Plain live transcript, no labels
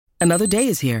Another day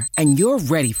is here, and you're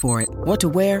ready for it. What to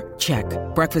wear? Check.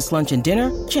 Breakfast, lunch, and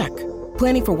dinner? Check.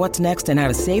 Planning for what's next and how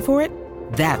to save for it?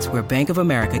 That's where Bank of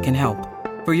America can help.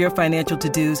 For your financial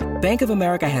to-dos, Bank of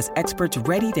America has experts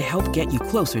ready to help get you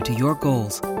closer to your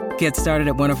goals. Get started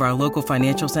at one of our local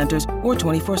financial centers or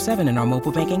 24/7 in our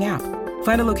mobile banking app.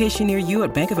 Find a location near you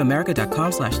at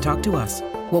bankofamerica.com/talktous.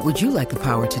 What would you like the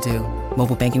power to do?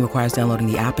 Mobile banking requires downloading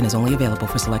the app and is only available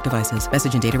for select devices.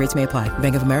 Message and data rates may apply.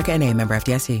 Bank of America N.A., member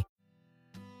FDIC.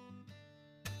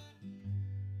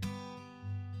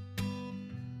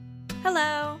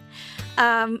 Hello.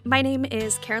 My name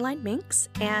is Caroline Minks,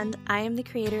 and I am the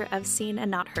creator of Seen and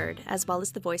Not Heard, as well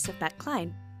as the voice of Bette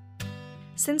Klein.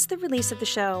 Since the release of the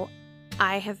show,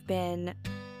 I have been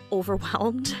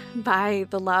overwhelmed by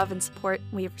the love and support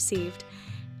we have received,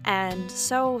 and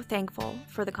so thankful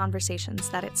for the conversations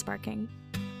that it's sparking.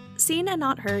 Seen and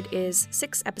Not Heard is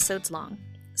 6 episodes long,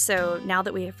 so now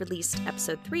that we have released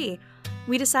episode 3,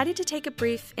 we decided to take a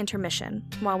brief intermission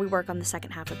while we work on the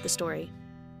second half of the story.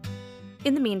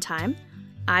 In the meantime,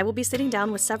 I will be sitting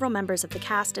down with several members of the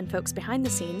cast and folks behind the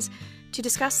scenes to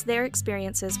discuss their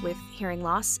experiences with hearing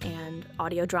loss and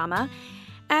audio drama,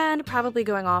 and probably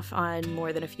going off on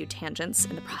more than a few tangents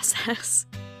in the process.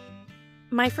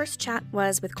 My first chat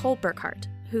was with Cole Burkhardt,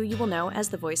 who you will know as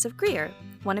the voice of Greer,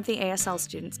 one of the ASL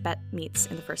students Bette meets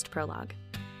in the first prologue.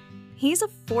 He's a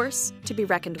force to be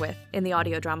reckoned with in the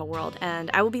audio drama world,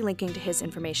 and I will be linking to his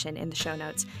information in the show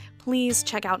notes. Please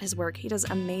check out his work. He does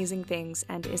amazing things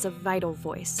and is a vital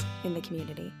voice in the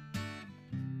community.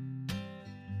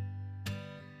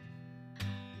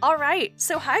 All right,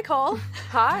 so hi, Cole.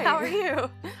 Hi. How are you?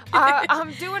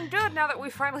 I'm doing good now that we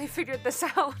finally figured this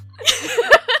out.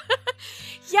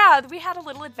 Yeah, we had a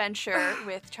little adventure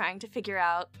with trying to figure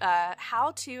out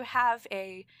how to have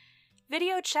a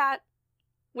video chat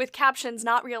with captions,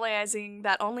 not realizing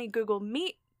that only Google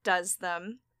Meet does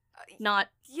them, not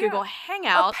Google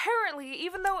Hangout. Apparently,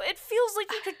 even though it feels like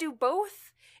you could do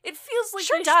both, it feels like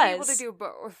Sure you should be able does. to do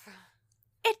both.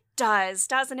 It does,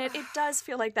 doesn't it? It does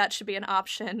feel like that should be an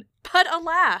option. But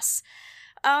alas.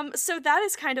 So that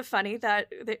is kind of funny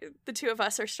that the two of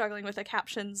us are struggling with the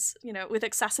captions, with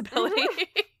accessibility.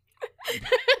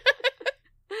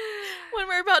 When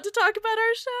we're about to talk about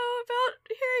our show about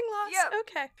hearing loss. Yep.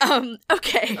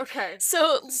 Okay.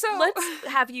 So let's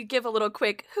have you give a little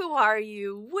quick, who are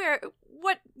you? What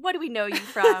do we know you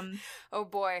from? Oh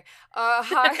boy.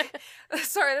 Hi.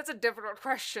 Sorry, that's a difficult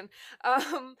question.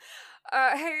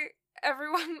 Hey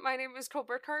everyone, my name is Cole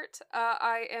Burkhardt.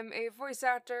 I am a voice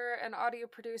actor, an audio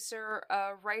producer,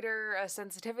 a writer, a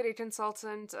sensitivity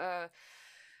consultant.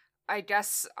 I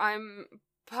guess I'm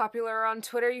popular on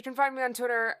Twitter. You can find me on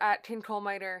Twitter at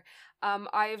KingColeMiter.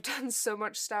 I have done so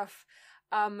much stuff,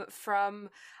 from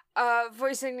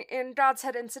voicing in God's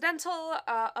Head Incidental,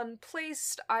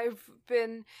 Unplaced. I've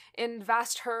been in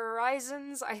Vast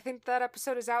Horizons. I think that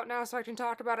episode is out now, so I can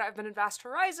talk about it. I've been in Vast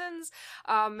Horizons,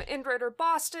 in Greater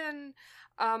Boston.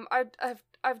 I've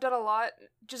done a lot.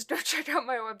 Just go check out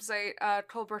my website,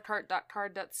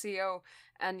 coleburkhardt.card.co,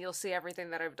 and you'll see everything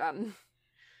that I've done.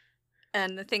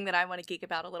 And the thing that I want to geek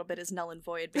about a little bit is Null and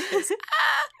Void, because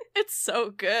it's so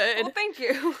good. Well, thank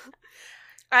you.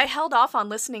 I held off on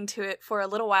listening to it for a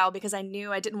little while because I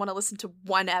knew I didn't want to listen to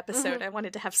one episode. Mm-hmm. I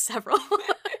wanted to have several.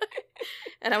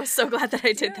 And I was so glad that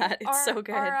I did that. It's so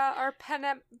good. Our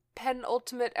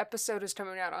penultimate episode is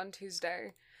coming out on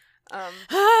Tuesday.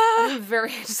 I'm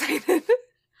very excited.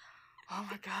 Oh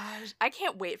my gosh. I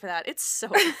can't wait for that. It's so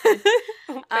good.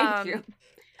 Thank you.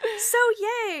 So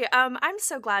yay! I'm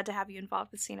so glad to have you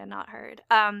involved with Seen and Not Heard,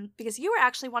 because you were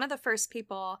actually one of the first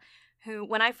people who,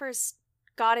 when I first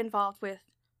got involved with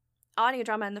audio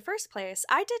drama in the first place,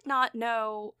 I did not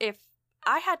know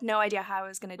I had no idea how I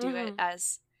was going to do it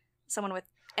as someone with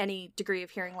any degree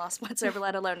of hearing loss whatsoever,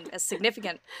 let alone as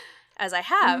significant as I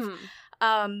have.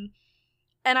 And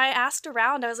I asked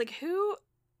around, I was like, who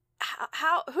do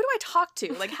I talk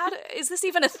to? Like, is this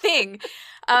even a thing?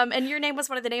 And your name was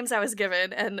one of the names I was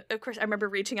given. And of course, I remember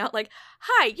reaching out like,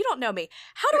 hi, you don't know me.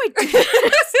 How do I do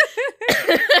this?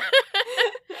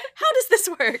 How does this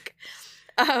work?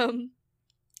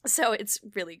 So it's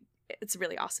really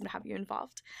awesome to have you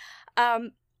involved. So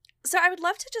I would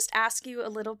love to just ask you a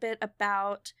little bit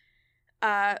about,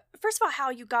 first of all,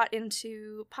 how you got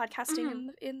into podcasting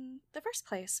in the first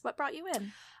place. What brought you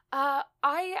in?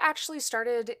 I actually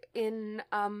started in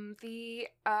the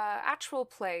actual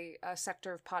play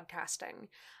sector of podcasting.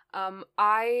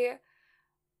 I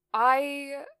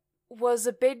was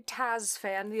a big Taz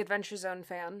fan, the Adventure Zone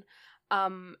fan.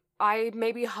 I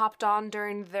maybe hopped on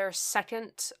during their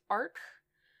second arc.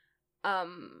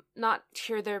 not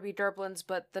Here There Be Derblins,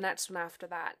 but the next one after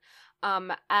that.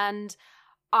 And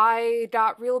I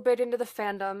got real bit into the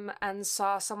fandom and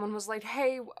saw someone was like,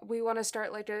 hey, we want to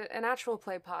start like an actual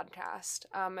play podcast.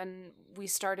 And we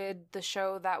started the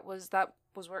show that was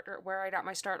where I got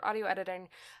my start audio editing,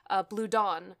 Blue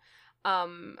Dawn.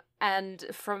 And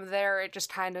from there it just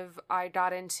kind of, I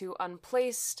got into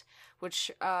Unplaced,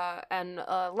 which, and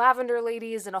Lavender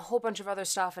Ladies and a whole bunch of other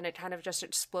stuff, and it kind of just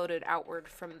exploded outward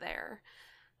from there.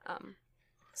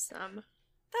 Awesome.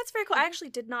 That's very cool. I actually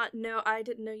didn't know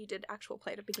you did actual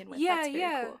play to begin with. Yeah, That's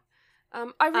very cool.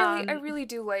 I really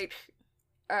do like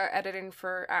editing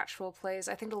for actual plays.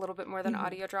 I think a little bit more than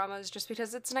audio dramas, just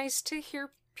because it's nice to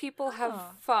hear people have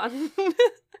fun.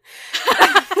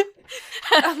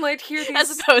 And like hear these,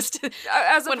 as opposed to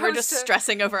when we're just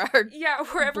stressing over our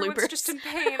where everyone's just in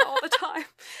pain all the time.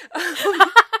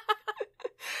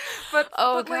 But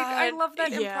like I love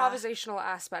that improvisational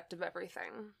aspect of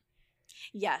everything.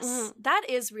 Yes, that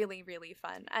is really, really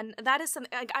fun. And that is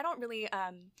something, like, I don't really,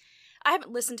 I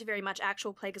haven't listened to very much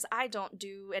actual play because I don't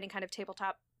do any kind of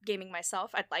tabletop gaming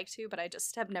myself. I'd like to, but I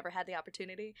just have never had the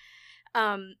opportunity.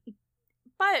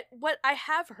 But what I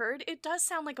have heard, it does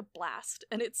sound like a blast,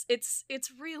 and it's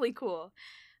really cool.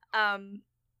 And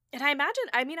I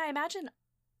imagine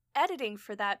editing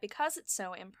for that, because it's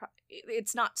so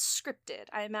it's not scripted.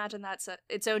 I imagine that's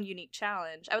its own unique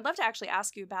challenge. I would love to actually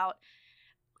ask you about.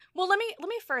 Well, let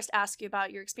me first ask you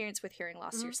about your experience with hearing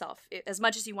loss yourself, as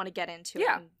much as you want to get into it.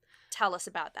 And tell us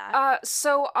about that.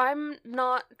 So I'm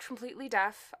not completely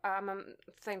deaf.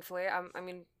 Thankfully, I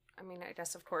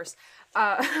guess, of course.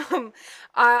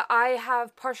 I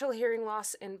have partial hearing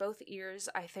loss in both ears.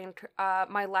 I think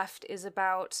my left is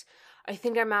about, I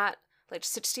think I'm at like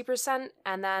 60%,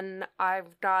 and then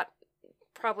I've got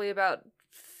probably about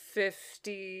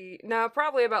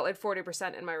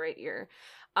 40% in my right ear.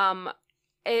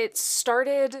 It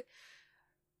started,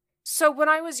 so when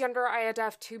I was younger, I had to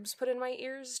have tubes put in my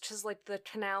ears because, like, the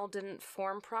canal didn't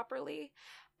form properly.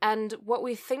 And what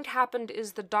we think happened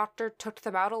is the doctor took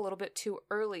them out a little bit too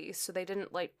early, so they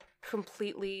didn't, like,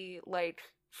 completely, like,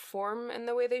 form in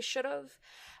the way they should have.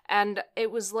 And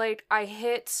it was like I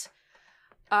hit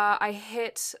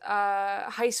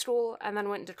high school and then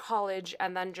went into college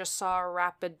and then just saw a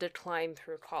rapid decline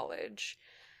through college.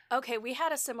 Okay, we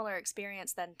had a similar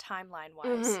experience then,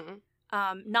 timeline-wise.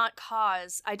 Not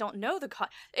cause. I don't know the cause.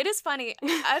 It is funny. Do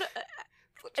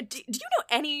you know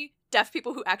any deaf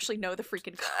people who actually know the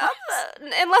freaking cause?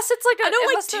 Unless it's like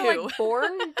unless two. They're like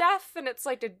born deaf and it's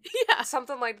like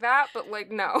something like that, but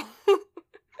like no.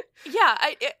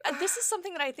 This is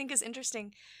something that I think is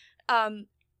interesting.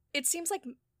 It seems like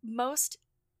most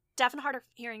deaf and hard of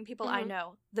hearing people I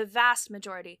know, the vast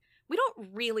majority, we don't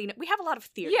really know. We have a lot of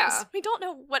theories. Yeah. We don't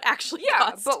know what actually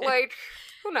caused but it. Like,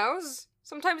 who knows?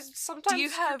 Sometimes do you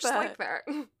have just like that.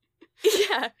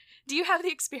 Yeah. Do you have the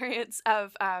experience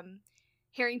of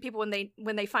hearing people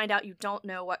when they find out you don't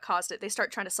know what caused it, they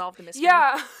start trying to solve the mystery?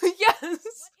 Yeah.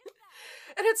 Yes.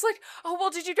 And it's like, oh, well,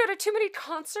 did you go to too many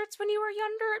concerts when you were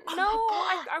younger? No,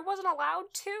 I wasn't allowed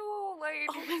to. Like,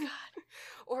 oh my god.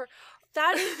 Or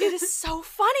it is so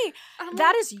funny.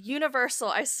 That is universal,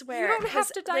 I swear. You don't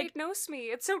have to diagnose me.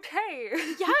 It's okay.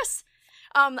 Yes.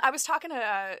 I was talking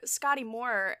to Scotty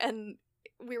Moore, and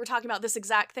we were talking about this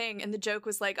exact thing, and the joke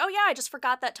was like, oh yeah, I just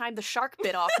forgot that time the shark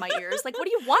bit off my ears. Like, what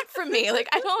do you want from me? Like,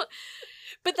 I don't.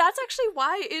 But that's actually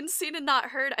why in Seen and Not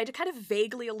Heard, I kind of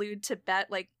vaguely allude to Bet,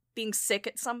 like, being sick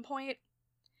at some point.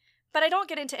 But I don't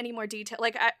get into any more detail.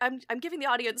 Like, I'm giving the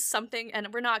audience something,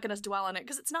 and we're not going to dwell on it,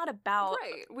 because it's not about...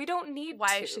 Right. We don't need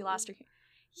why she lost her...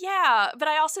 Yeah, but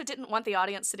I also didn't want the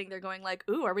audience sitting there going like,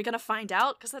 ooh, are we going to find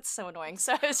out? Because that's so annoying.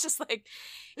 So it's just like,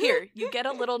 here, you get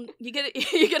a little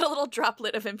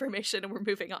droplet of information, and we're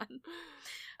moving on.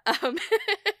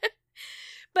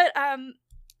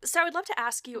 So I would love to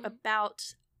ask you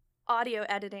about audio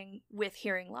editing with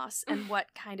hearing loss and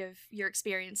what kind of your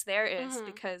experience there is,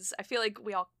 because I feel like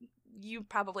you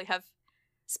probably have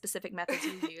specific methods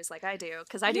you use, like I do,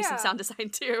 because I do some sound design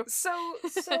too. So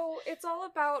it's all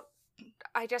about,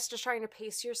 I guess, just trying to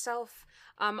pace yourself.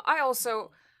 I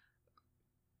also,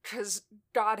 because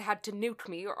God had to nuke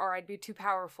me or I'd be too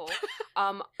powerful,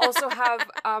 also have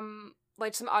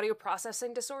like some audio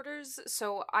processing disorders,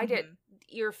 so I get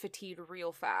ear fatigue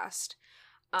real fast.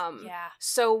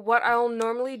 So what I'll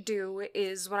normally do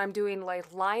is when I'm doing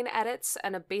like line edits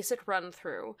and a basic run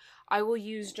through, I will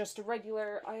use just a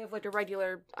regular,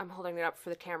 I'm holding it up for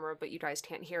the camera, but you guys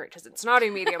can't hear it because it's not a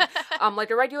medium,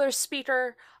 like a regular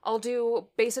speaker. I'll do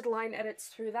basic line edits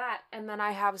through that, and then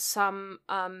I have some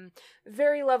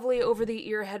very lovely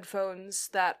over-the-ear headphones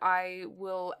that I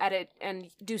will edit and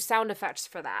do sound effects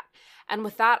for that. And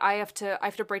with that, I have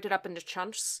to break it up into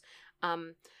chunks,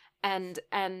 and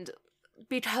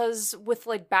because with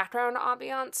like background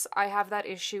ambiance, I have that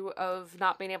issue of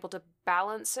not being able to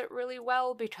balance it really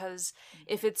well, because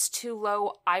if it's too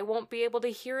low, I won't be able to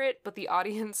hear it, but the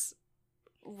audience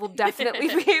will definitely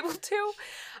be able to.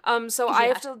 So I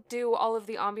have to do all of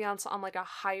the ambiance on like a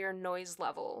higher noise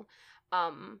level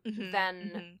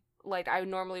than like I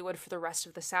normally would for the rest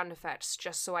of the sound effects,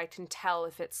 just so I can tell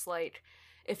if it's like,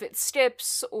 if it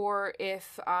skips, or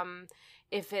if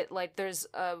it, like, there's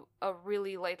a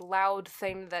really, like, loud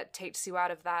thing that takes you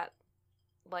out of that,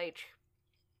 like,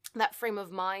 that frame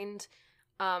of mind,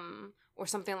 or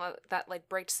something that, like,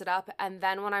 breaks it up. And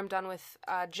then when I'm done with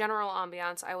general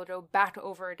ambiance, I will go back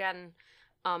over again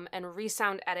and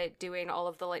resound edit, doing all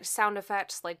of the, like, sound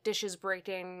effects, like dishes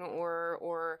breaking,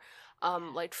 or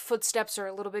like, footsteps are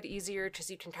a little bit easier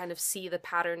because you can kind of see the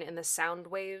pattern in the sound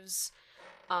waves.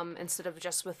 Instead of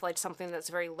just with, like, something that's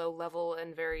very low level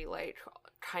and very, like,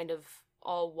 kind of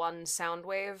all one sound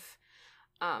wave.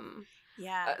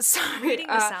 Sorry. Reading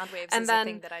the sound waves and is then, a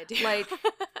thing that I do. Like,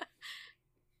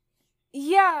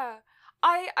 yeah,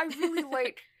 I really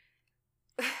like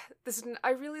this. I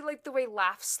really like the way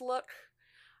laughs look.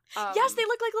 Yes, they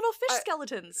look like little fish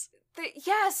skeletons.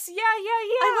 Yes, yeah.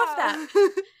 I love that.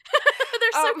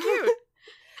 They're so cute.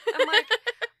 And, like,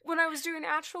 when I was doing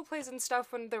actual plays and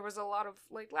stuff, when there was a lot of,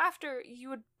 like, laughter, you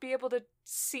would be able to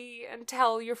see and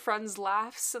tell your friends'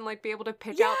 laughs and, like, be able to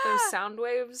pick out those sound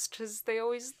waves, because they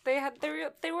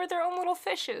were their own little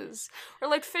fishes, or,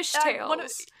 like, fish tails.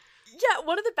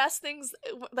 One of the best things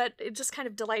that it just kind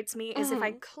of delights me is if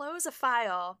I close a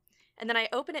file and then I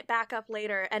open it back up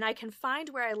later and I can find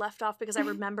where I left off because I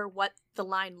remember what the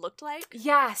line looked like.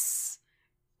 Yes.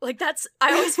 Like,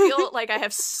 I always feel like I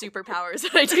have superpowers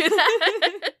when I do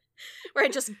that. Where I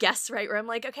just guess right, where I'm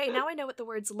like, okay, now I know what the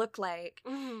words look like.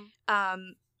 And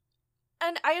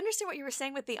I understand what you were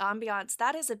saying with the ambiance.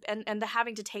 That is and the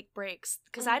having to take breaks,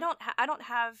 because I don't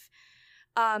have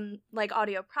like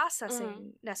audio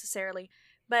processing necessarily,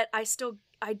 but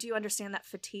I do understand that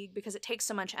fatigue, because it takes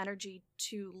so much energy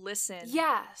to listen.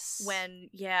 Yes.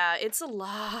 When it's a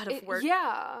lot of work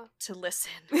to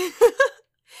listen.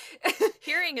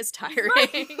 Hearing is tiring.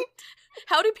 Right.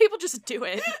 How do people just do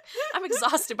it? I'm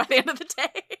exhausted by the end of the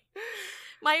day.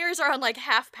 My ears are on like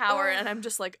half power, and I'm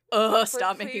just like,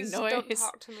 stop making noise. Don't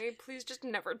talk to me. Please just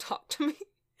never talk to me.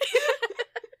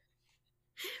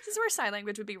 This is where sign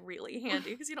language would be really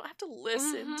handy, because you don't have to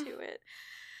listen to it.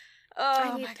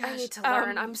 I need to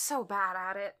learn. I'm so bad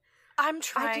at it. I'm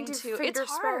trying I can do to. finger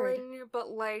It's hard. spelling, but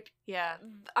like,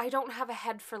 I don't have a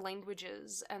head for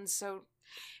languages, and so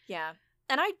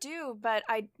And I do, but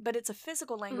it's a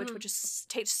physical language, which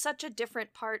takes such a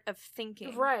different part of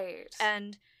thinking. Right.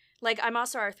 And, like, I'm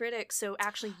also arthritic, so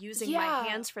actually using my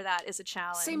hands for that is a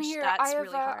challenge. Same here. That's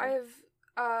really hard.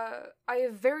 I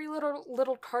have very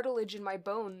little cartilage in my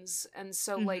bones, and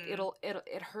so like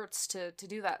it hurts to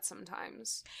do that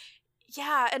sometimes.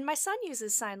 Yeah, and my son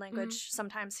uses sign language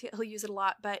sometimes. He'll use it a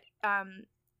lot, but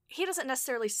he doesn't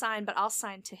necessarily sign, but I'll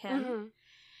sign to him.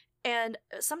 And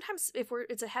sometimes if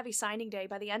it's a heavy signing day,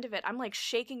 by the end of it, I'm like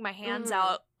shaking my hands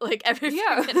out like every few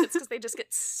minutes, because they just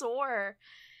get sore.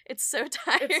 It's so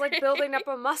tiring. It's like building up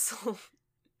a muscle.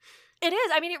 It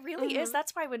is. I mean, it really is.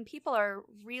 That's why when people are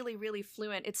really, really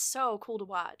fluent, it's so cool to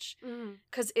watch,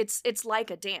 because it's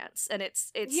like a dance, and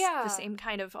it's the same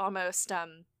kind of almost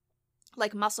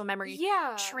like muscle memory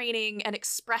training and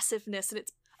expressive-ness, and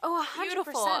it's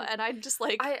beautiful. 100%. And I'm just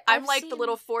like, I'm like the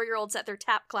little 4-year-olds at their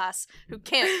tap class who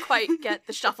can't quite get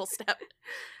the shuffle step.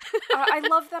 I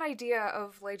love that idea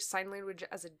of like sign language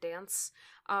as a dance.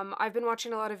 I've been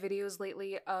watching a lot of videos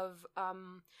lately of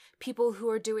people who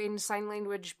are doing sign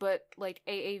language, but like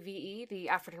AAVE, the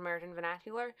African American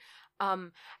vernacular.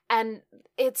 And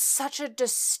it's such a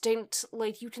distinct,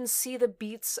 like, you can see the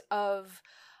beats of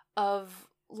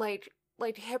like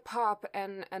hip hop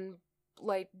and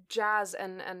like jazz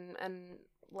and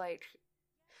like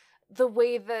the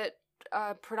way that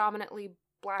predominantly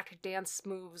Black dance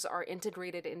moves are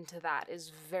integrated into that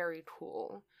is very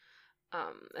cool.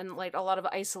 And like a lot of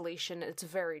isolation, it's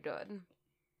very good.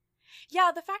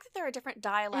 Yeah, the fact that there are different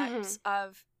dialects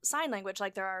of sign language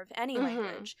like there are of any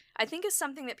language, I think is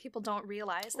something that people don't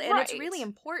realize. And it's really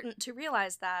important to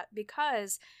realize that,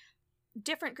 because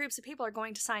different groups of people are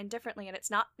going to sign differently, and it's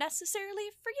not necessarily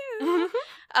for you.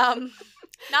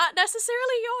 Not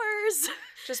necessarily yours.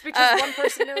 Just because one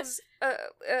person knows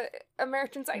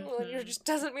American Sign Language just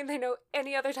doesn't mean they know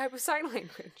any other type of sign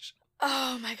language.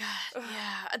 Oh my god.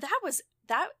 Yeah.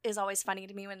 That is always funny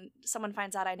to me when someone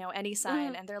finds out I know any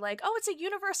sign and they're like, "Oh, it's a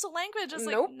universal language." It's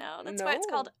like, no, that's why it's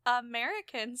called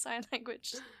American Sign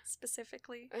Language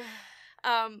specifically.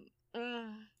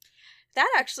 That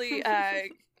actually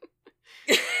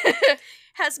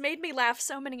has made me laugh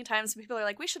so many times. People are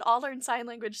like, "We should all learn sign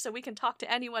language so we can talk to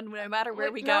anyone no matter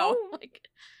where we go." Like,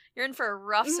 you're in for a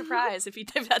rough surprise if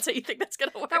that's how you think that's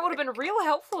gonna work. That would have been real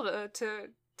helpful to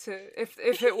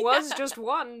if it was just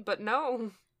one, but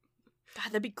no. God,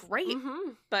 that'd be great.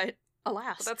 But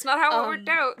alas, but that's not how it worked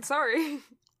out. Sorry.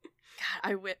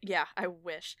 God, I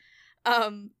wish.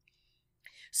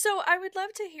 So I would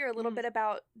love to hear a little bit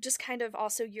about just kind of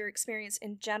also your experience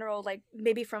in general, like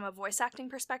maybe from a voice acting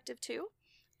perspective too.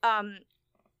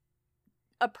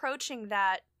 Approaching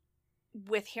that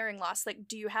with hearing loss, like,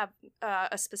 do you have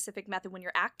a specific method when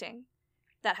you're acting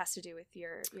that has to do with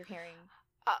your hearing?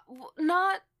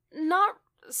 Not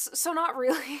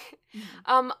really.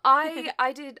 I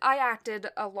acted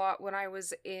a lot when I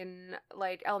was in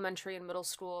like elementary and middle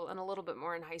school, and a little bit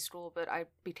more in high school, but I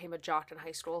became a jock in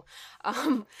high school.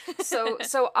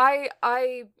 So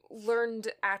I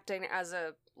learned acting as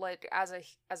a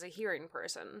hearing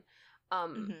person.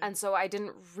 And so I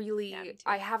didn't really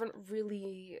I haven't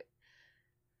really,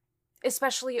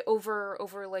 especially over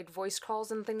like voice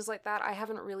calls and things like that, I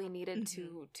haven't really needed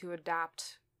to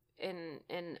adapt in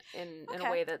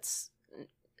a way that's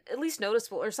at least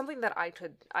noticeable, or something that I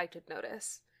could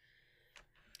notice.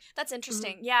 That's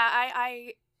interesting. Yeah,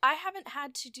 I haven't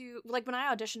had to do, like, when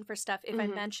I audition for stuff, if I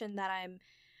mention that I'm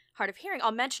hard of hearing,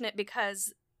 I'll mention it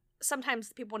because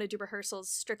sometimes people want to do rehearsals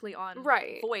strictly on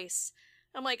voice.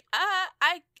 I'm like,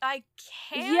 I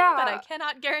can, but I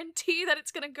cannot guarantee that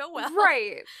it's gonna go well.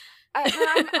 Right.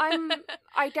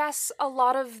 I guess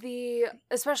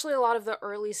especially a lot of the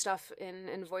early stuff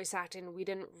in voice acting, we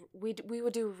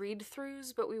would do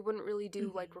read-throughs, but we wouldn't really do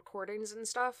like recordings and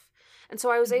stuff. And so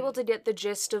I was able to get the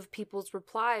gist of people's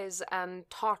replies and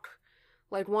talk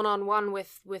like one-on-one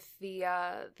with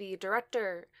the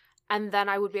director, and then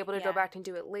I would be able to go back and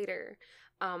do it later.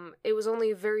 It was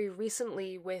only very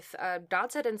recently with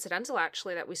God's Head Incidental,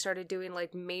 actually, that we started doing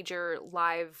like major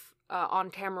live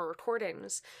on-camera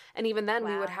recordings, and even then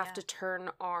we would have to turn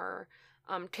our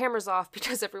cameras off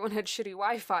because everyone had shitty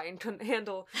Wi-Fi and couldn't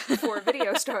handle 4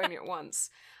 videos starting at once.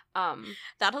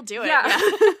 That'll do it. Yeah.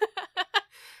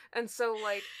 And so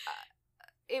like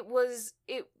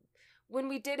when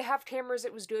we did have cameras,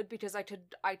 it was good because I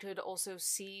could also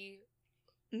see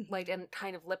like and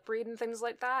kind of lip read and things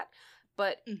like that.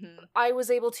 But I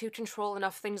was able to control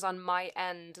enough things on my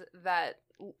end that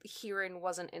hearing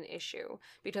wasn't an issue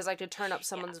because I could turn up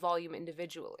someone's volume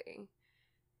individually.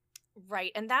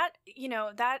 Right. And that,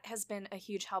 that has been a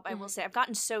huge help. I will say I've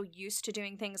gotten so used to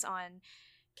doing things on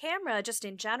camera just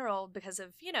in general because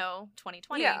of,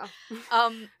 2020. Yeah.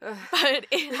 But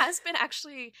it has been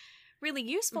actually really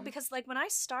useful because like when I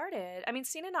started, I mean,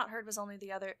 Seen and Not Heard was only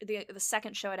the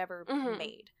second show I'd ever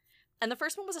made. And the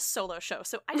first one was a solo show,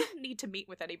 so I didn't need to meet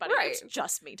with anybody. Right. It's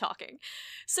just me talking.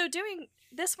 So doing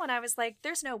this one, I was like,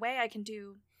 there's no way I can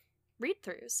do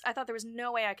read-throughs. I thought there was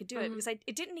no way I could do it because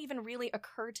it didn't even really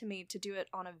occur to me to do it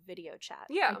on a video chat.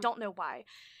 Yeah. I don't know why.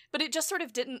 But it just sort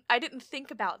of I didn't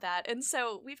think about that. And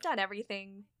so we've done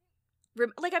everything.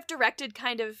 Like I've directed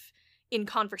kind of in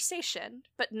conversation,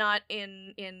 but not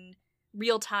in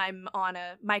real time on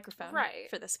a microphone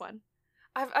for this one.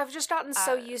 I've just gotten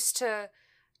so used to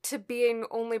being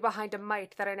only behind a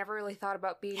mic that I never really thought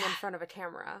about being in front of a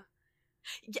camera.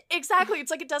 Yeah, exactly. It's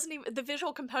like it doesn't even, the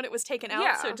visual component was taken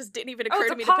out, so it just didn't even occur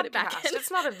to me to put it back in. It's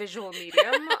not a visual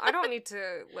medium. I don't need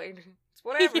to, like, it's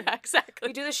whatever. Yeah, exactly.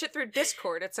 We do this shit through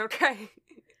Discord. It's okay.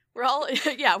 We're all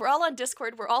on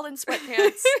Discord. We're all in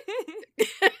sweatpants.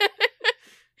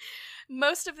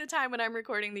 Most of the time when I'm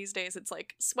recording these days, it's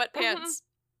like sweatpants,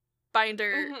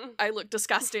 binder. I look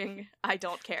disgusting. I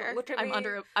don't care. Don't look at me. I'm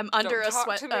under I'm under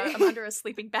a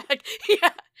sleeping bag.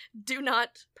 Yeah. Do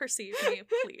not perceive me,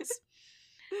 please.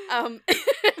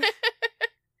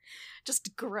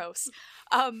 Just gross.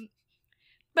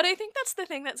 But I think that's the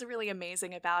thing that's really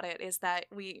amazing about it is that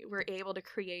we were able to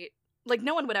create, like,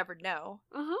 no one would ever know.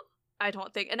 I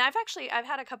don't think. And I've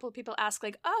had a couple of people ask,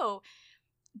 like, oh,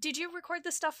 did you record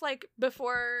this stuff like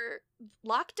before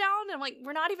lockdown? And I'm like,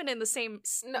 we're not even in the same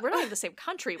we're not in the same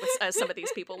country with some of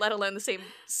these people, let alone the same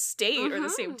state or the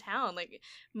same town. Like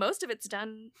most of it's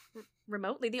done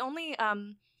remotely. The only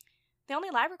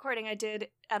live recording I did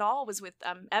at all was with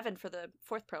Evan for the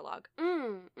 4th prologue.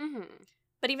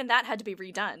 But even that had to be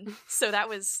redone. So that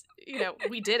was,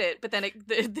 we did it, but then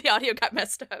the audio got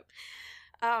messed up.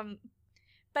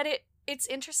 But it's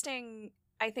interesting,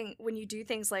 I think, when you do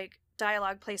things like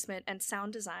dialogue placement and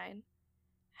sound design,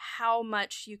 how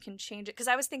much you can change it. Because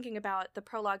I was thinking about the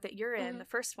prologue that you're in, the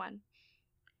first one,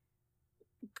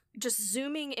 just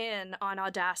zooming in on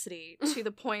Audacity to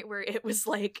the point where it was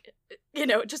like,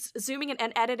 just zooming in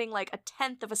and editing like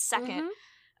 1/10 of a second,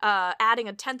 adding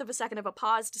 1/10 of a second of a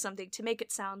pause to something to make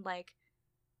it sound like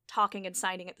talking and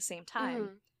signing at the same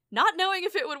time. Not knowing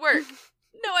if it would work.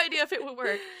 No idea if it would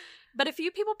work. But a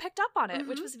few people picked up on it,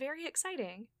 which was very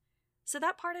exciting. So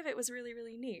that part of it was really,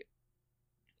 really neat.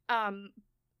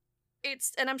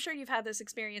 And I'm sure you've had this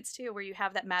experience too, where you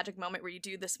have that magic moment where you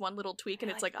do this one little tweak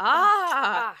and it's like,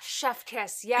 chef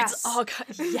kiss, yes. It's all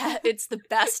good. Yeah, it's the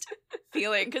best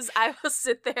feeling, because I will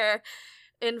sit there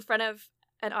in front of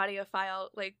an audio file,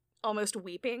 like almost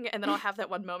weeping, and then I'll have that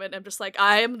one moment and I'm just like,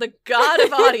 I am the god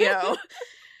of audio.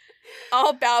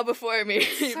 All bow before me.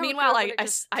 So meanwhile,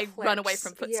 I run away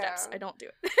from footsteps. Yeah. I don't do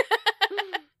it.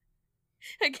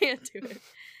 I can't do it.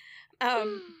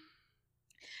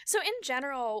 So in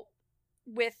general,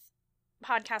 with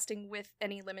podcasting with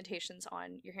any limitations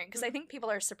on your hearing, because I think people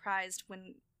are surprised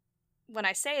when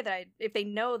I say that if they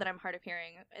know that I'm hard of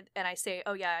hearing and I say,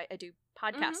 oh yeah, I do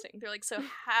podcasting, they're like, so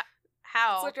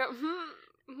how? It's like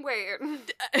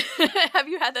wait. Have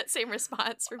you had that same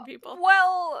response from people?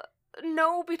 Well,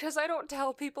 no, because I don't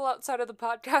tell people outside of the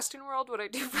podcasting world what I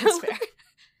do for That's fair.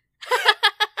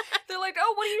 They're like,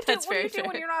 oh, what do you do? That's what do you do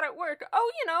when you're not at work?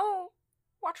 Oh,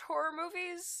 watch horror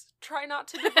movies. Try not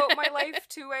to devote my life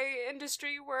to a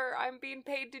industry where I'm being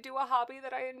paid to do a hobby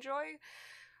that I enjoy.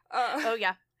 Oh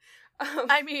yeah.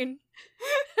 I mean,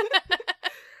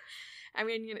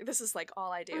 this is like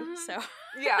all I do. So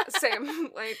yeah, same.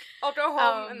 Like I'll go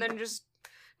home and then just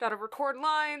gotta record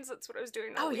lines. That's what I was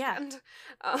doing all weekend.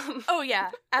 Oh yeah,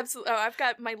 absolutely. Oh, I've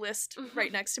got my list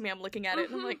right next to me. I'm looking at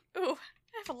it and I'm like, oh,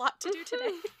 I have a lot to do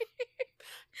today.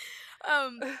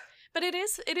 But it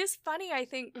is funny, I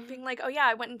think, being like, oh yeah,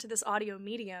 I went into this audio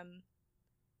medium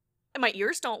and my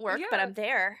ears don't work, but I'm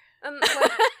there. And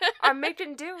like, I'm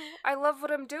making do. I love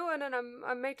what I'm doing and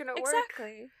I'm making it work.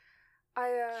 Exactly.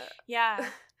 Yeah.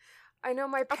 I know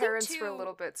my parents were a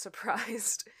little bit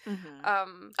surprised.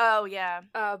 Oh yeah.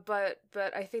 But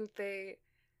I think they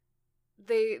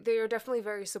are definitely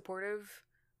very supportive.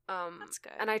 That's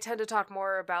good. And I tend to talk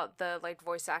more about the like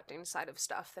voice acting side of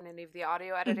stuff than any of the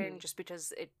audio editing, just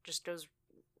because it just goes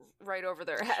right over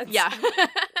their heads. Yeah.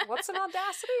 What's an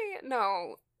Audacity?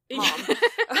 No.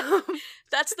 Mom.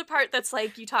 That's the part that's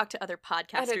like you talk to other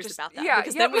podcasters about that,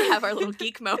 because then we have our little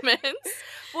geek moments.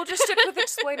 We'll just stick with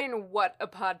explaining what a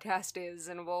podcast is,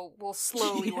 and we'll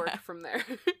slowly work from there.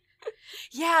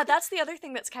 Yeah, that's the other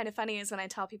thing that's kind of funny is when I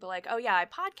tell people like, oh yeah, I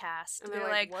podcast. And they're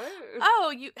like, what?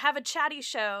 Oh, you have a chatty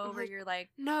show where you're like,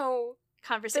 no.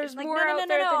 Conversation. There's like, more out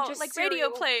there than just like cereal. Radio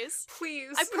plays.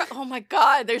 Please. Oh my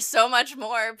god, there's so much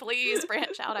more. Please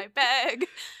branch out, I beg.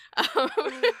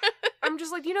 I'm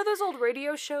just like, those old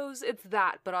radio shows? It's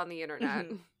that, but on the internet.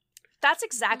 That's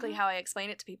exactly how I explain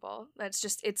it to people. That's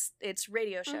just, it's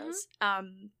radio shows.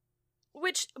 And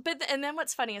then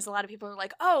what's funny is a lot of people are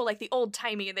like, oh, like the old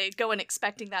timey, and they go in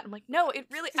expecting that. I'm like, no, it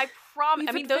really, I promise.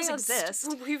 I mean, those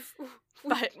exist. We've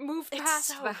moved past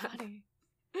so that. Funny.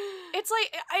 It's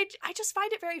like, I just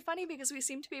find it very funny because we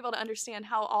seem to be able to understand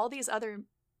how all these other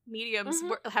mediums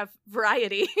have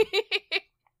variety.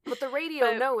 But the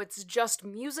radio, no, it's just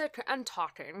music and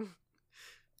talking.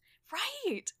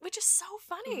 Right, which is so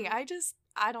funny. I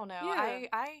don't know. Yeah.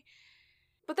 I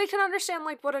But they can understand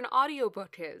like what an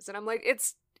audiobook is, and I'm like,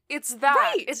 it's that.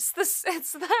 Right. It's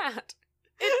that.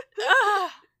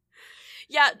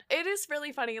 Yeah, it is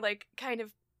really funny, like kind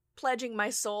of pledging my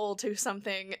soul to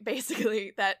something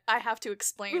basically that I have to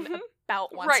explain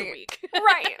about once a week.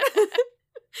 Right.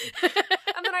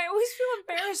 And then I always feel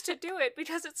embarrassed to do it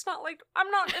because it's not like, I'm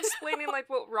not explaining like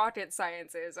what rocket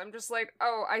science is. I'm just like,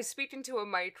 oh, I speak into a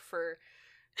mic for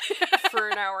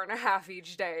an hour and a half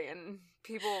each day, and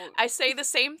people... I say the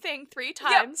same thing 3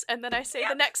 times, and then I say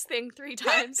the next thing 3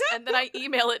 times, and then I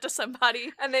email it to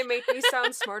somebody. And they make me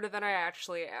sound smarter than I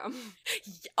actually am.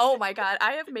 Oh my god,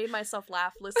 I have made myself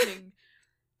laugh listening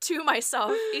to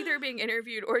myself, either being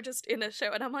interviewed or just in a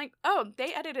show, and I'm like, oh,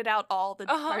 they edited out all the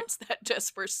parts that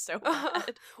just were so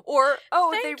bad. Or,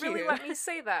 oh, Thank they really you. let me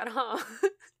say that, huh?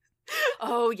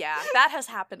 Oh, yeah, that has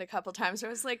happened a couple times where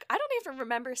I was like, I don't even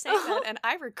remember saying that, and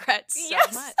I regret so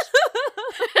much.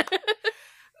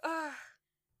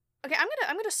 Okay,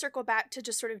 I'm gonna circle back to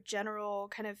just sort of general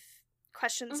kind of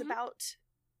questions about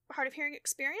hard of hearing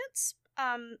experience,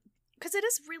 because it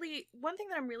is really one thing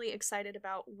that I'm really excited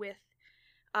about with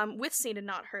Seen and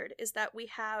Not Heard is that we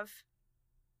have,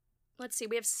 let's see,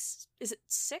 is it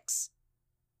 6?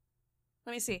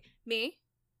 Let me see, me,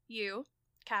 you,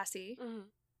 Cassie,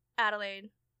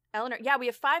 Adelaide, Eleanor. Yeah, we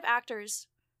have 5 actors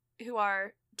who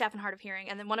are deaf and hard of hearing,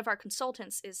 and then one of our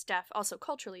consultants is deaf, also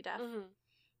culturally deaf.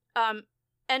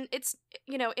 And it's,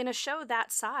 you know, in a show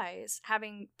that size,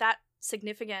 having that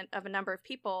significant of a number of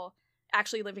people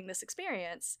actually living this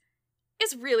experience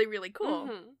is really, really cool.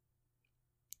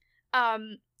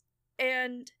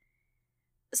 And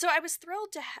so I was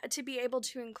thrilled to be able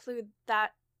to include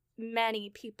that many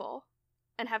people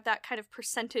and have that kind of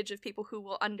percentage of people who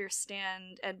will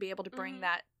understand and be able to bring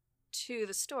that to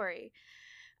the story.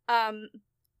 And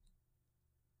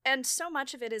so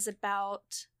much of it is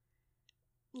about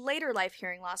later life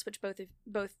hearing loss, which both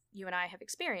you and I have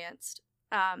experienced.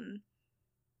 And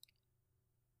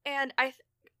I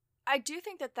do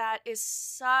think that is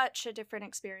such a different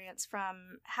experience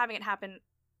from having it happen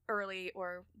early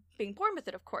or being born with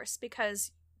it, of course,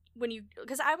 because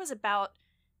I was about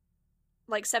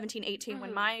like 17, 18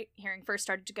 when my hearing first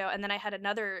started to go, and then I had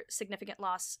another significant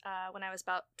loss when I was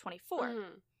about 24.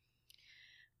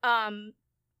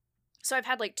 So I've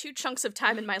had like 2 chunks of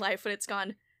time in my life when it's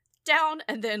gone down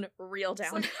and then real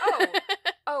down. Like,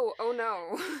 oh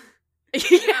no.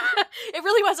 Yeah, it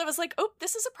really was. I was like, oh,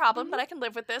 this is a problem, but I can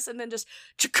live with this, and then just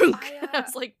chukunk. I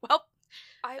was like, well,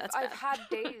 I've had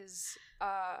days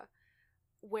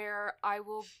where I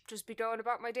will just be going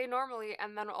about my day normally,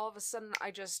 and then all of a sudden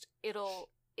I just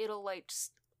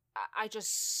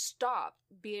stop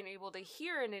being able to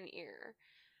hear in an ear.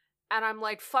 And I'm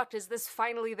like, fuck, is this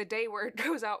finally the day where it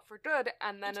goes out for good?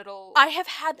 And then I have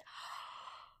had,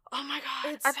 oh my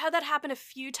god, I've had that happen a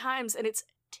few times, and it's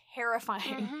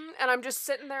terrifying. And I'm just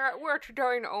sitting there at work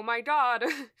going, oh my god.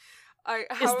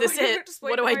 Is this it?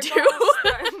 What do I do?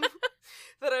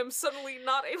 That I'm suddenly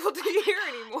not able to hear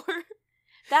anymore.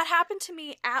 That happened to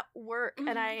me at work,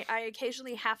 and I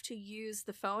occasionally have to use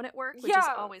the phone at work, which is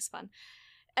always fun.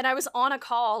 And I was on a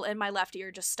call, and my left ear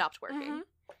just stopped working.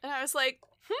 And I was like,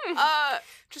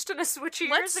 just gonna switch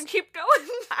ears and keep going.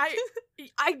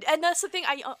 And that's the thing.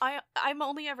 I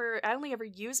only ever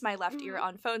use my left ear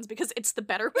on phones because it's the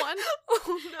better one.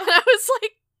 Oh no! And I was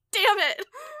like, damn it.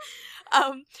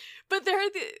 But there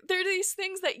are these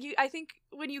things that I think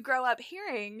when you grow up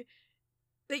hearing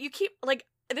that you keep, like,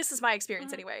 this is my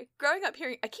experience anyway. Growing up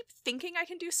hearing, I keep thinking I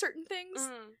can do certain things,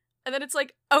 and then it's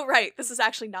like, oh right, this is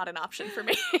actually not an option for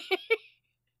me.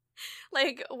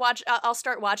 Like, I'll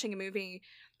start watching a movie.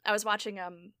 I was watching, I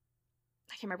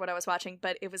can't remember what I was watching,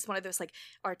 but it was one of those, like,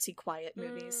 artsy, quiet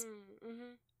movies.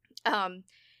 And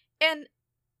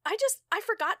I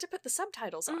forgot to put the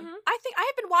subtitles on. I think I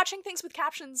have been watching things with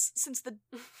captions since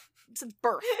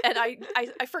birth, and I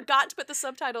forgot to put the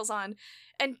subtitles on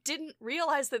and didn't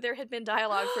realize that there had been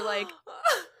dialogue for, like,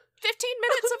 15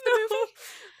 minutes of the movie.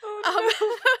 Oh, no.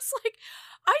 I was like,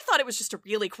 I thought it was just a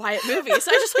really quiet movie, so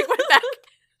I just, like, went back.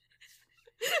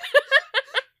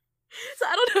 So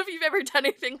I don't know if you've ever done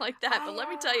anything like that, but let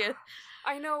me tell you,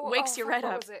 I know, wakes you right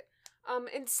up. What was it?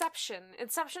 Inception.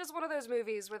 Inception is one of those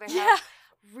movies where they have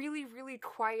really, really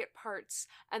quiet parts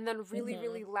and then really,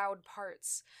 really loud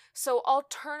parts. So I'll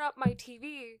turn up my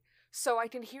TV so I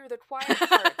can hear the quiet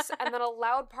parts, and then a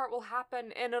loud part will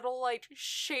happen, and it'll, like,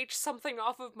 shake something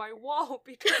off of my wall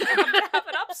because I have to have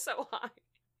it up so high.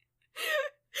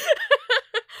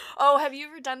 Oh, have you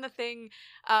ever done the thing?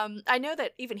 I know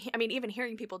that even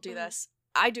hearing people do this,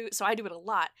 I do it a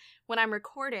lot. When I'm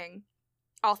recording,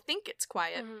 I'll think it's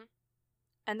quiet,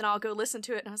 and then I'll go listen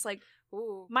to it, and I was like,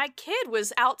 ooh, my kid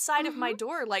was outside of my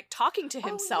door, like, talking to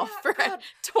himself for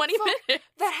 20 minutes.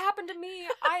 That happened to me.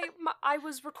 I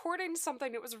was recording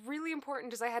something. It was really important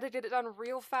because I had to get it done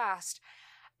real fast.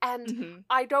 And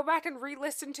I go back and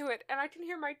re-listen to it, and I can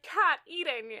hear my cat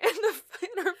eating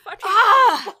in her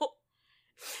fucking bowl.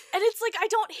 And it's like, I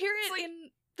don't hear it, like,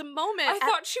 in the moment. I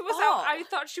thought she was out. I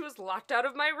thought she was locked out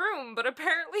of my room, but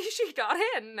apparently she got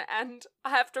in, and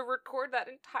I have to record that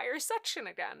entire section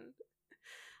again.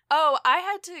 Oh, I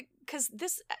had to, because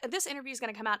this interview is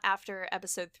going to come out after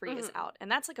episode 3 is out,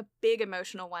 and that's, like, a big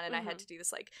emotional one, and I had to do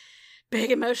this, like, big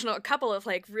emotional, a couple of,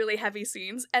 like, really heavy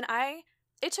scenes, and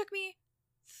it took me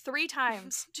 3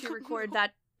 times to record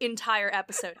that entire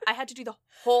episode. I had to do the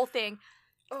whole thing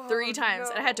 3 times,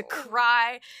 and I had to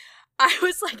cry. I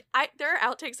was like, there are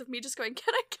outtakes of me just going,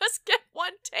 can I just get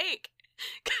one take?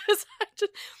 Because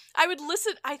I would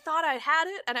listen, I thought I had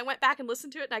it, and I went back and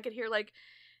listened to it, and I could hear, like,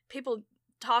 people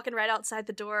talking right outside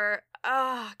the door.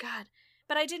 Oh, God.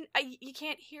 But you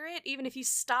can't hear it, even if you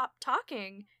stop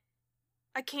talking.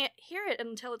 I can't hear it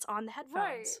until it's on the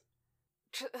headphones.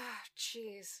 Right.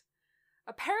 Jeez.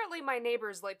 Apparently my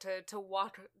neighbors like to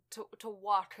walk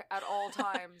at all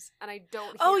times, and I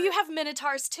don't hear you have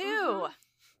minotaurs too.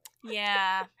 Mm-hmm.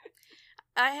 Yeah.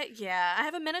 I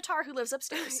have a minotaur who lives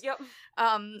upstairs. Yep.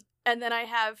 And then I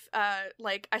have I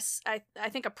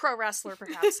think a pro wrestler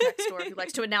perhaps next door who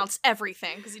likes to announce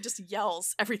everything because he just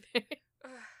yells everything.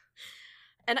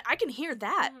 And I can hear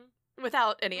that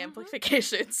without any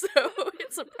amplification, so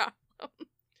it's a problem.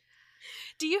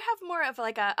 Do you have more of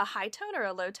like a high tone or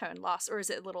a low tone loss, or is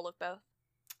it a little of both?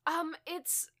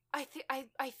 It's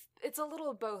it's a little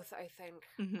of both, I think.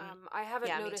 Mm-hmm. I haven't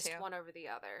noticed one over the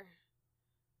other.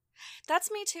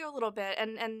 That's me too a little bit,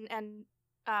 and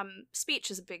speech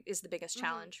is the biggest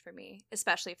challenge for me,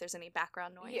 especially if there's any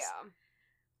background noise. Yeah.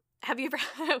 Have you ever?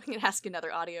 I'm gonna ask you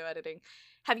another audio editing.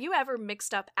 Have you ever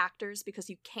mixed up actors because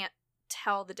you can't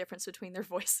tell the difference between their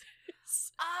voices?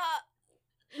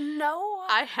 No.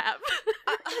 I have.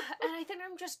 And I think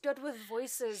I'm just good with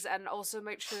voices and also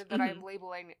make sure that I'm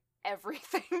labeling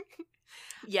everything.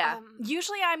 Yeah.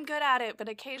 Usually I'm good at it, but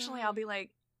occasionally I'll be like,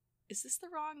 is this the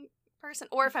wrong person?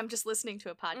 Or if I'm just listening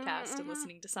to a podcast and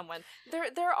listening to someone.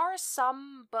 There are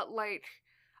some, but like,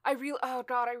 I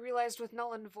realized with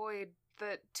Null and Void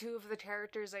that 2 of the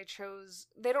characters I chose,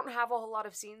 they don't have a whole lot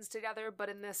of scenes together, but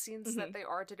in the scenes that they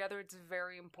are together, it's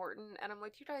very important. And I'm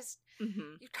like, you guys,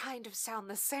 you kind of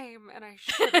sound the same, and I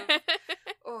should have.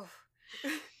 Oh.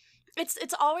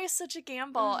 It's always such a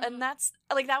gamble, and that's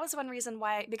like that was one reason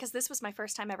why, because this was my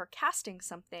first time ever casting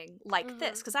something like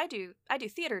this, because I do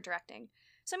theater directing,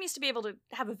 so I'm used to be able to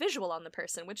have a visual on the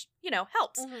person, which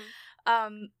helps.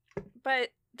 But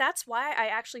that's why I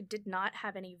actually did not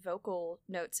have any vocal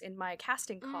notes in my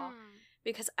casting call,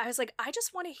 because I was like, I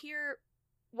just want to hear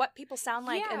what people sound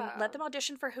like and let them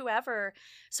audition for whoever.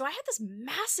 So I had this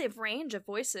massive range of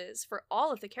voices for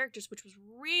all of the characters, which was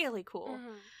really cool.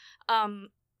 And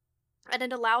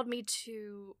it allowed me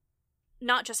to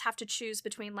not just have to choose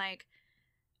between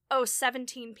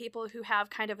 17 people who have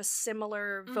kind of a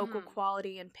similar vocal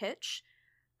quality and pitch.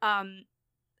 And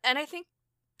I think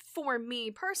for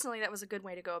me personally, that was a good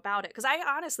way to go about it, because I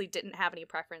honestly didn't have any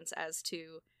preference as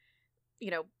to,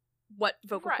 what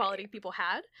vocal quality people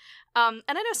had. And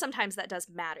I know sometimes that does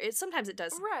matter. Sometimes it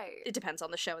does. Right. It depends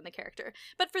on the show and the character.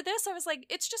 But for this, I was like,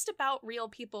 it's just about real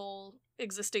people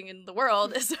existing in the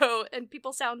world. And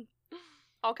people sound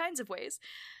all kinds of ways.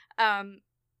 The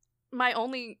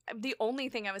only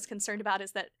thing I was concerned about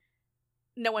is that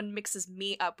no one mixes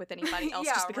me up with anybody else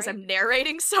just because I'm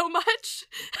narrating so much.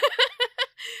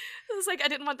 It was like, I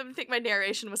didn't want them to think my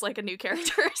narration was like a new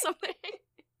character or something.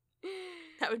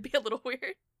 That would be a little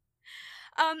weird.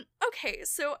 Okay,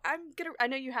 so I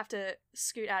know you have to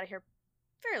scoot out of here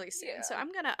fairly soon, so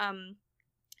I'm gonna,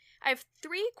 I have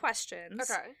 3 questions.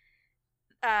 Okay.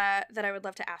 That I would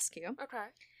love to ask you. Okay.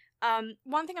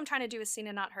 One thing I'm trying to do with Seen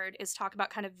and Not Heard is talk about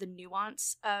kind of the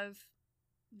nuance of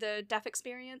the deaf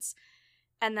experience,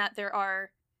 and that there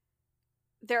are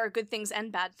good things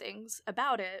and bad things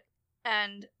about it,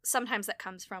 and sometimes that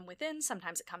comes from within,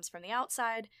 sometimes it comes from the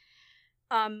outside.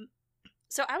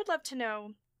 So I would love to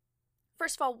know,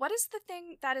 first of all, what is the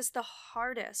thing that is the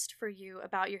hardest for you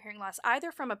about your hearing loss,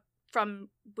 either from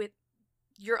with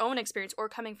your own experience or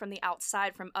coming from the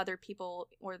outside from other people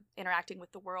or interacting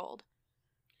with the world?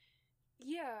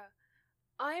 Yeah.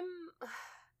 I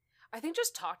think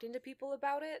just talking to people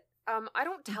about it. I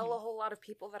don't tell a whole lot of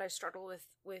people that I struggle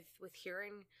with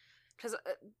hearing, because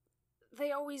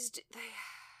they always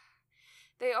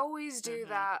do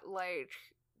that, like,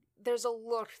 there's a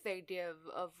look they give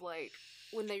of, like,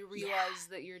 when they realize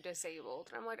that you're disabled.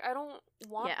 And I'm like, I don't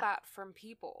want that from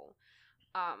people.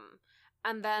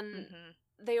 And then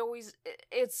they always,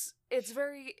 it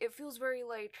feels very,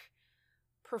 like,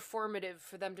 performative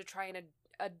for them to try and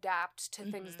adapt to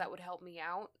things that would help me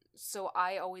out. So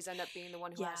I always end up being the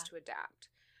one who has to adapt.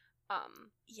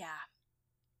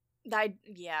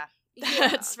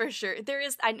 That's for sure. There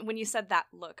is, when you said that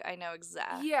look, I know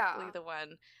exactly the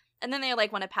one. And then they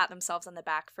like want to pat themselves on the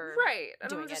back for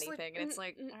doing anything, like, and it's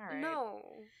like, all right, no,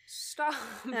 stop.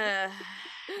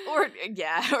 Or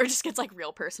just gets like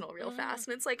real personal real fast,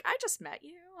 and it's like, I just met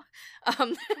you. Oh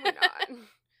my God.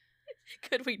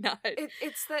 Could we not?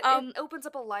 It's that it opens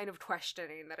up a line of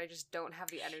questioning that I just don't have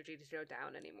the energy to go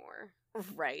down anymore.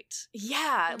 Right.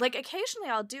 Yeah. Like occasionally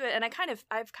I'll do it, and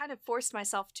I've kind of forced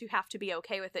myself to have to be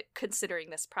okay with it, considering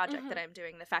this project that I'm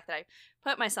doing. The fact that I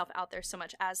put myself out there so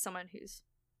much as someone who's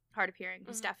hard of hearing,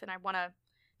 who's deaf, and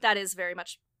that is very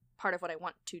much part of what I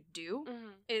want to do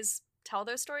is tell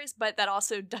those stories. But that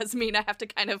also does mean I have to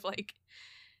kind of like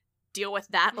deal with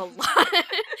that a lot.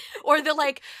 Or the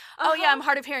like, oh yeah, I'm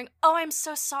hard of hearing. Oh, I'm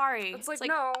so sorry. It's like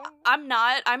no, I'm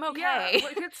not. I'm okay. Yeah,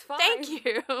 like, it's fine. Thank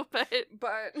you,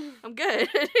 but I'm good.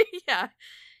 Yeah.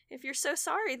 If you're so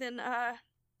sorry, then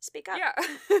speak up. Yeah.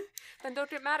 Then don't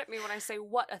get mad at me when I say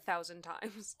what 1,000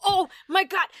 times. Oh my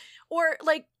god. Or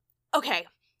like, okay.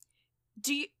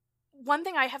 One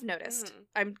thing I have noticed,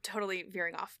 I'm totally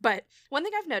veering off, but one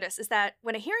thing I've noticed is that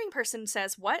when a hearing person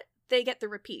says what, they get the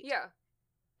repeat. Yeah.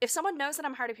 If someone knows that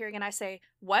I'm hard of hearing and I say,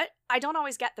 what? I don't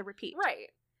always get the repeat. Right.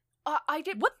 What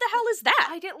the hell is that?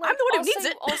 I get like, I'm the one who needs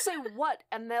it. I'll say what,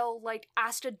 and they'll like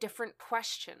ask a different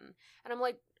question, and I'm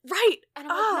like, right. And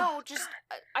I'm like, no, just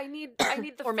I need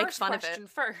the or first make fun question of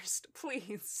it first,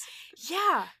 please.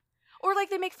 Yeah. Or like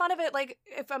they make fun of it, like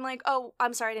if I'm like, oh,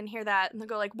 I'm sorry, I didn't hear that, and they'll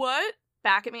go like, what?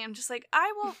 Back at me. I'm just like,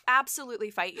 I will absolutely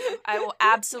fight you. I will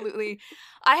absolutely.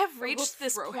 I have reached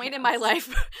this point in my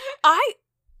life.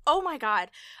 Oh my god.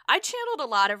 I channeled a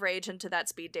lot of rage into that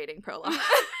speed dating prologue.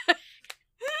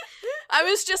 I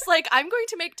was just like, I'm going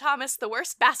to make Thomas the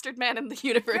worst bastard man in the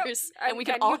universe, and we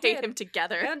can all hate him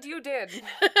together. And you did.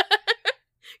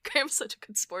 Graham's such a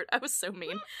good sport. I was so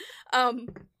mean.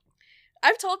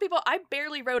 I've told people I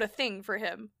barely wrote a thing for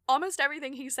him. Almost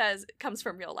everything he says comes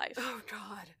from real life. Oh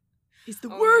god. He's the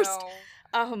worst.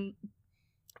 No.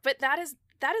 But that is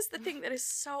the thing that is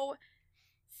so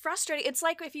frustrating. It's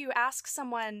like if you ask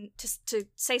someone to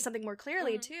say something more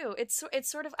clearly too. It's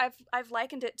sort of I've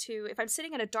likened it to if I'm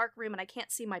sitting in a dark room and I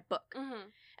can't see my book,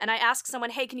 and I ask someone,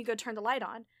 "Hey, can you go turn the light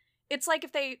on?" It's like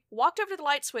if they walked over to the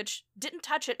light switch, didn't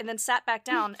touch it, and then sat back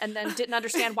down, and then didn't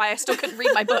understand why I still couldn't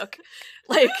read my book.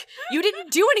 Like, you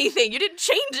didn't do anything. You didn't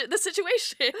change the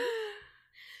situation.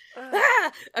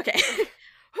 Okay.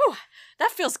 Whew,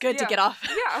 that feels good to get off.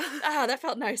 Yeah. That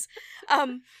felt nice.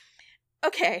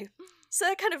 Okay. So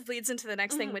that kind of leads into the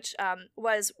next thing, which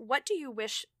was, what do you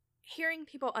wish hearing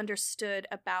people understood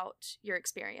about your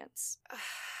experience?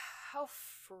 How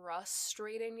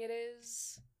frustrating it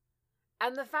is.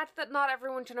 And the fact that not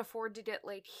everyone can afford to get,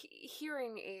 like,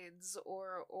 hearing aids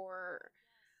or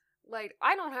like,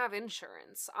 I don't have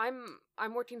insurance. I'm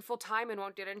working full-time and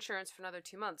won't get insurance for another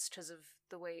 2 months because of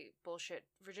the way bullshit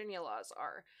Virginia laws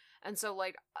are. And so,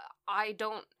 like, I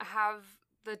don't have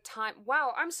the time.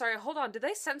 Wow, I'm sorry, hold on. Did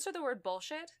they censor the word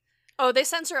bullshit? Oh, they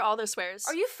censor all the swears.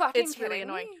 Are you fucking It's kidding really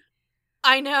annoying. me?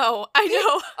 I know.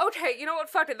 Okay, you know what?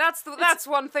 Fuck it. That's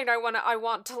one thing I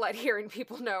want to let hearing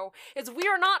people know is we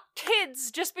are not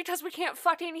kids just because we can't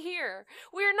fucking hear.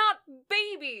 We are not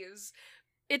babies.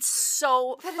 It's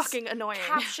so fucking annoying.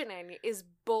 Captioning is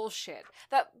bullshit.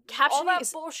 All that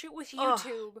bullshit with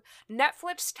YouTube.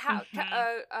 Netflix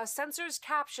censors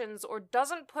captions or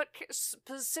doesn't put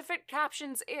specific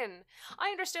captions in. I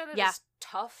understand it's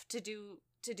tough to do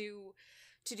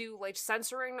like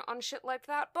censoring on shit like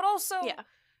that, but also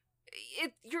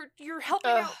you're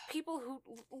helping out people who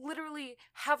literally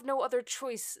have no other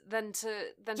choice than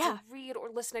to read or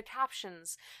listen to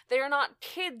captions. They are not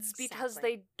kids because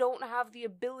they don't have the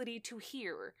ability to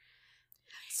hear.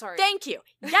 Sorry. Thank you.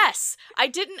 Yes.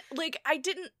 It's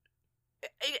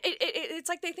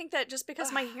like they think that just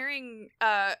because my hearing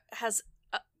has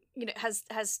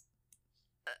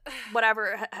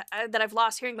whatever that I've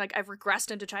lost hearing, like I've regressed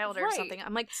into childhood or something.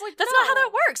 I'm like, that's not how that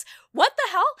works. What the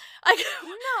hell?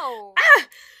 No.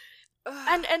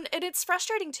 And it's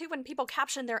frustrating too when people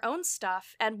caption their own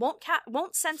stuff and won't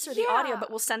censor the audio,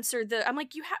 but will censor the. I'm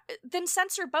like, then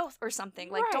censor both or something.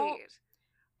 Like, don't.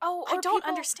 Oh, I don't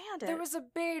understand it. There was a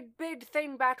big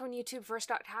thing back when YouTube first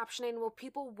got captioning. Well,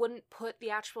 people wouldn't put the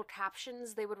actual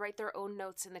captions; they would write their own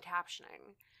notes in the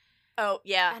captioning. Oh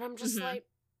yeah, and I'm just like,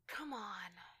 come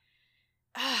on.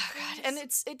 Oh god, and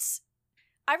it's.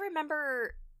 I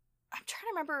remember. I'm trying to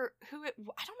remember who it.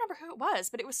 I don't remember who it was,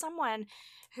 but it was someone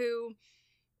who,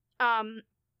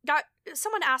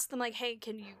 someone asked them like, "Hey,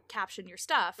 can you caption your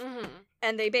stuff?"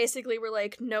 And they basically were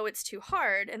like, "No, it's too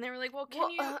hard." And they were like, "Well, can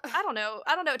you? I don't know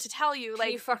what to tell you.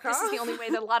 Like, this is the only way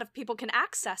that a lot of people can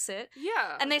access it."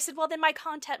 Yeah. And they said, "Well, then my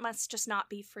content must just not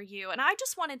be for you." And I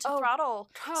just wanted to throttle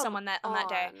someone on that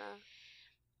day.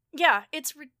 Yeah,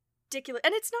 it's ridiculous,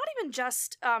 and it's not even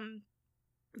just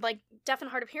like deaf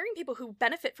and hard of hearing people who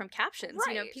benefit from captions,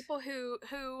 Right. you know, people who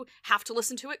have to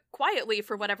listen to it quietly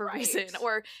for whatever Right. reason,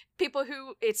 or people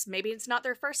who maybe it's not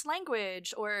their first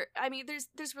language, or I mean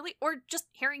there's really, or just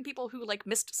hearing people who like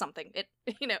missed something. It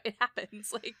it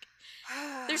happens. Like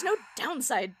there's no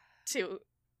downside to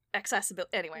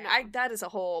accessibility. Anyway, No. that is a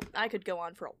whole, I could go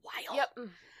on for a while. Yep.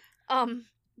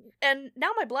 And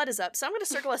now my blood is up, so I'm going to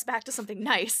circle us back to something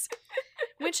nice,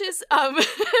 which is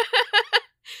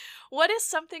what is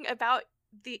something about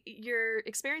your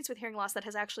experience with hearing loss that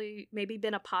has actually maybe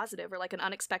been a positive or like an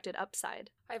unexpected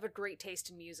upside? I have a great taste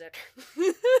in music.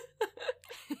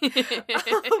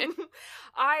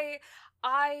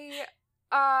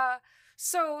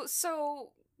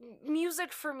 So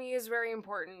music for me is very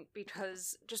important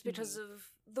because of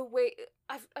the way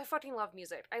I fucking love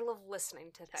music. I love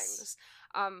listening to things.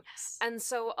 Yes. And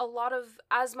so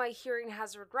as my hearing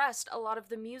has regressed, a lot of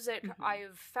the music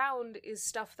I've found is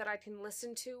stuff that I can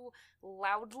listen to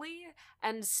loudly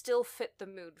and still fit the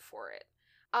mood for it.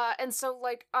 And so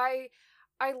like I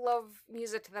love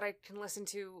music that I can listen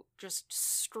to just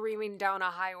streaming down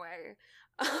a highway.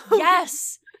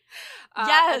 Yes.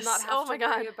 Yes. And not have Oh to my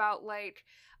God. worry about like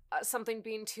something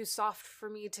being too soft for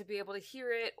me to be able to hear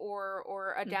it,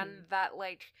 or again that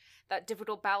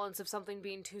difficult balance of something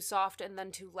being too soft and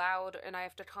then too loud, and I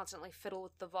have to constantly fiddle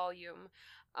with the volume.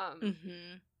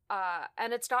 And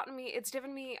it's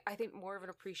given me, I think, more of an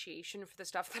appreciation for the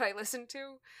stuff that I listen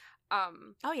to.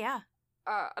 Oh yeah.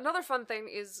 Another fun thing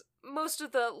is most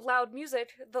of the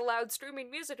loud streaming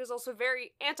music is also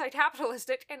very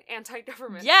anti-capitalistic and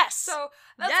anti-government. Yes. So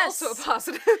that's Yes. also a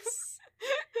positive.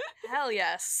 Hell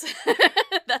yes.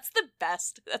 That's the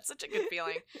best. That's such a good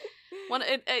feeling.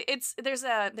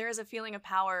 There is a feeling of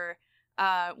power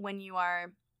when you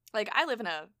are, like, I live in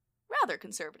a rather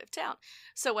conservative town.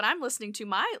 So when I'm listening to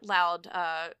my loud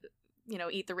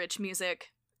Eat the Rich music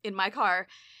in my car,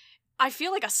 I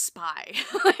feel like a spy.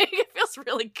 Like, it feels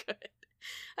really good.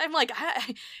 I'm like,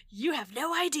 you have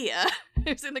no idea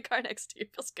who's in the car next to you.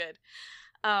 It feels good.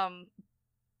 I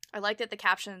like that the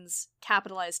captions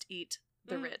capitalized "Eat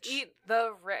the Rich." Eat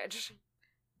the rich.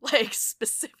 Like,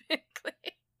 specifically.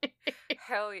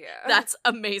 Hell yeah. That's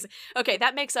amazing. Okay,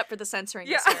 that makes up for the censoring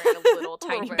Yeah. the swearing a little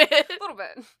tiny bit. A little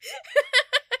bit.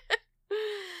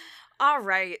 All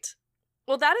right.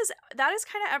 Well, that is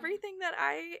kind of everything that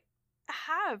I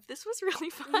have. This was really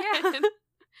fun. Yeah.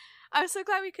 I'm so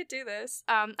glad we could do this.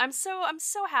 I'm so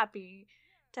happy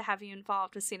to have you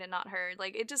involved with Seen and Not Heard.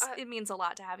 Like, it just it means a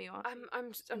lot to have you on.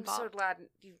 I'm so involved. glad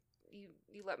you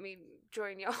let me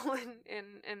join y'all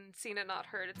in Seen and Not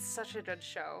Heard. It's such a good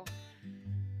show.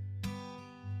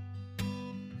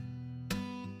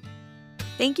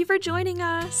 Thank you for joining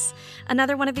us.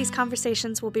 Another one of these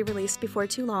conversations will be released before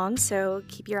too long, so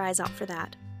keep your eyes out for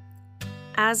that.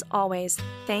 As always,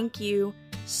 thank you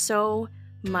so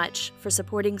much for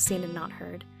supporting Seen and Not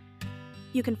Heard.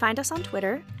 You can find us on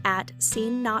Twitter at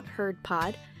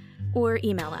SeenNotHeardPod or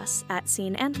email us at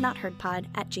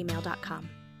seenandnotheardpod@gmail.com.